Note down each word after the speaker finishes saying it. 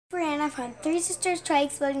Brianna from Three Sisters Toy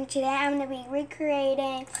Explosion. Today I'm going to be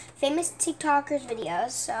recreating famous TikTokers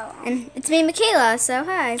videos. And it's me, Michaela, so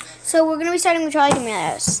hi. So we're going to be starting with Charli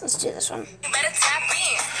D'Amelio's. Let's do this one.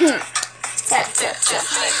 And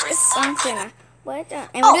we're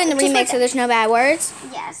doing the remix, so there's no bad words.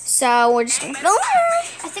 Yes. So we're just going to film it.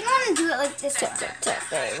 I think I want to do it like this.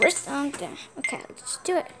 Okay, let's just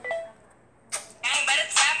do it.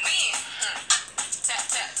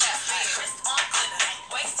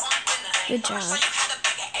 Good job.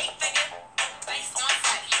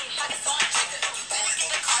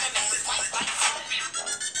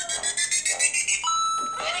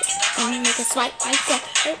 And make a swipe like that.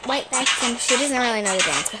 White like that. She doesn't really know the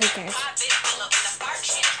dance, but who cares?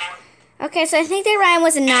 Okay, so I think their rhyme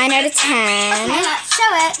was a 9 out of 10. Okay,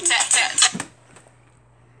 show it.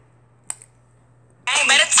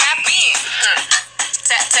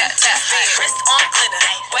 Wrist on glitter,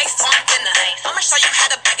 waist on thinner. I'ma show you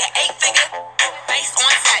how to bag an 8-figure. Based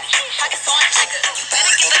on fatty, pockets on trigger. You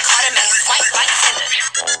better get the card and make it swipe like Tinder.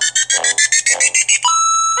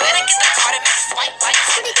 Better get the card and make it swipe like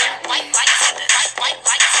Tinder. Swipe like Tinder. Swipe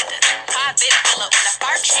like Tinder. Private villa on the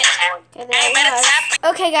first hit.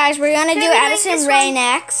 Okay, guys, we're gonna do Addison Rae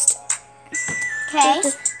next.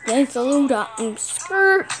 Okay. Dance a little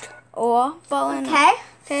skirt or falling. Okay.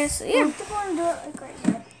 Okay, so yeah. I think I want to do it like right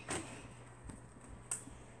here.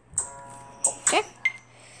 Okay.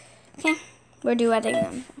 Okay. We're duetting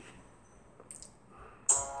them.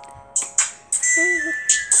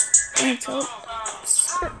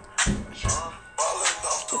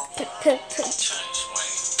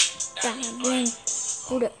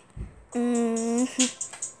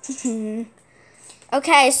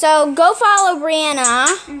 Okay, so go follow Brianna,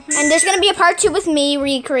 and there's going to be a part 2 with me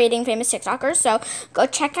recreating famous TikTokers, so go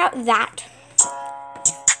check out that.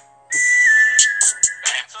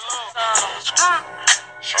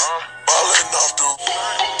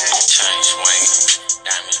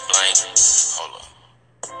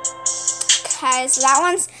 Okay, so that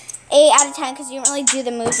one's 8 out of 10 because you didn't really do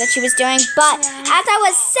the moves that she was doing, but as I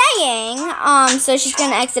was saying, so she's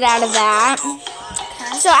going to exit out of that.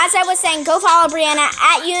 So as I was saying, go follow Brianna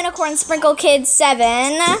at Unicorn Sprinkle Kids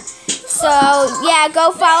 7. So yeah,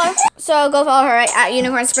 go follow her at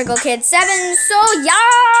Unicorn Sprinkle Kids 7. So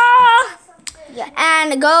yeah,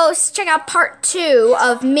 and go check out part 2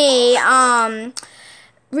 of me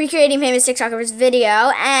recreating famous TikTokers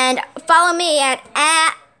video, and follow me at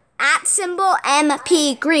symbol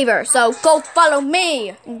MP Griever. So go follow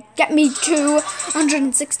me and get me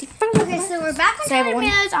 265. Okay, so we're back on 20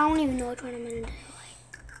 minutes. I don't even know which one I'm gonna do.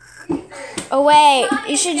 Oh wait,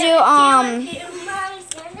 you should do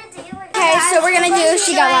Okay, so we're gonna do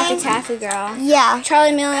She Got Laffy Taffy Girl. Yeah.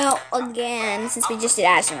 Charli D'Amelio again, since we just did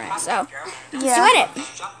Addison Rae. So let's do it.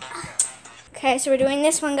 Okay, so we're doing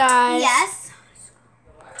this one, guys. Yes.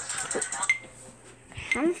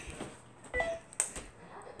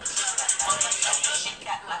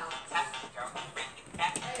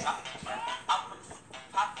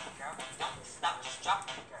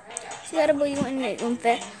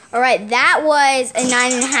 Alright, that was a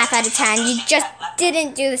 9.5 out of 10. You just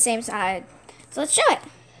didn't do the same side. So let's show it.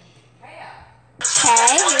 Okay,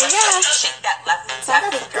 here we go.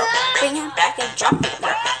 Pop it, girl. Bring it back and drop it,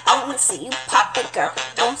 girl. I wanna see you pop it, girl.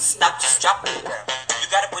 Don't stop, just drop it, girl.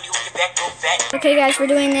 Okay, guys, we're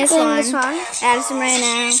doing this one. Addison Rae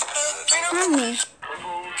now. Mommy.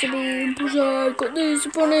 To be beside, got this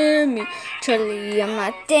upon me. Charlie, I'm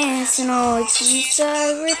not dancing, oh, it's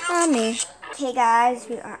so with mommy. Okay, guys,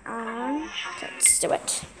 we are on. Let's do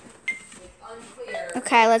it.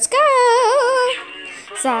 Okay, let's go.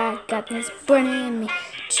 So I got this burning in me.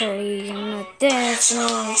 Charlie, I'm not dancing,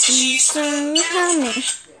 oh, it's so with mommy.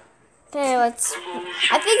 Okay, let's.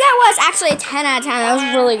 I think that was actually a 10 out of 10. That was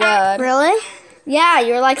really good. Really? Yeah,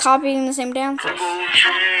 you're like copying the same dances.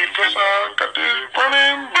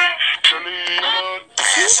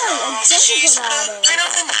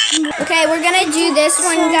 Okay, we're gonna do this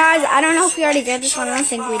one, guys. I don't know if we already did this one. I don't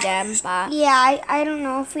think we did, but yeah, I don't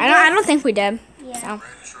know if we did. I don't think we did. Yeah. So.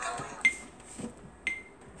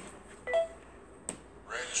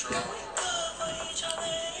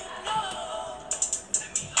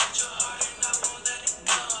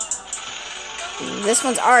 This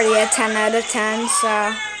one's already a 10 out of 10,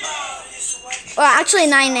 so. Well, actually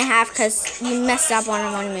 9.5 because you messed up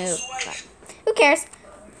on one move. But who cares?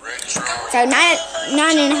 So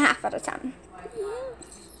 9.5 out of 10.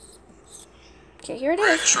 Okay, here it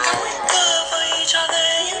is.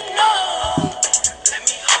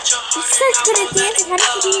 You're such good at dancing. How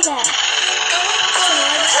did you do that?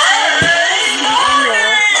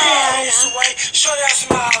 Show y'all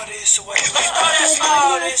some of this.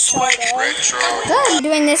 Good.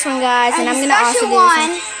 Doing this one, guys, and I'm gonna also do this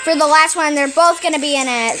one for the last one. They're both gonna be in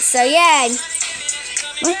it, so yay!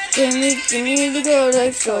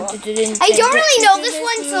 I don't really know this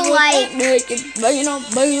one, so like,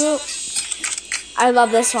 I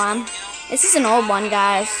love this one. This is an old one,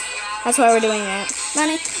 guys. That's why we're doing it.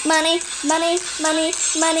 Money, money, money, money,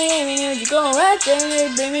 money. When you go right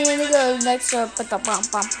there, bring me when you go next door. But the bum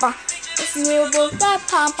bum bum. This is real book that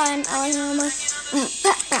pop and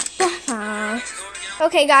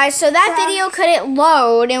okay, guys. So that video couldn't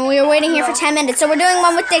load, and we were waiting here for 10 minutes. So we're doing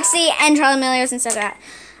one with Dixie and Charlie Milios instead of that.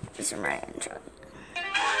 This one right intro.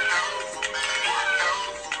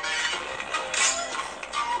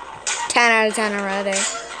 10 out of 10 already.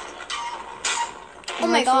 oh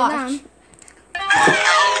my gosh.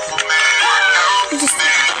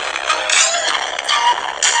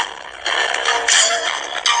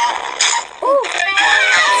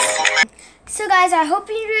 So guys, I hope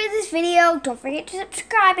you enjoyed this video. Don't forget to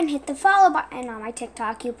subscribe and hit the follow button on my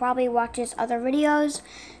TikTok. You probably watch his other videos,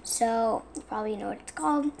 so you probably know what it's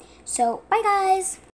called. So bye guys.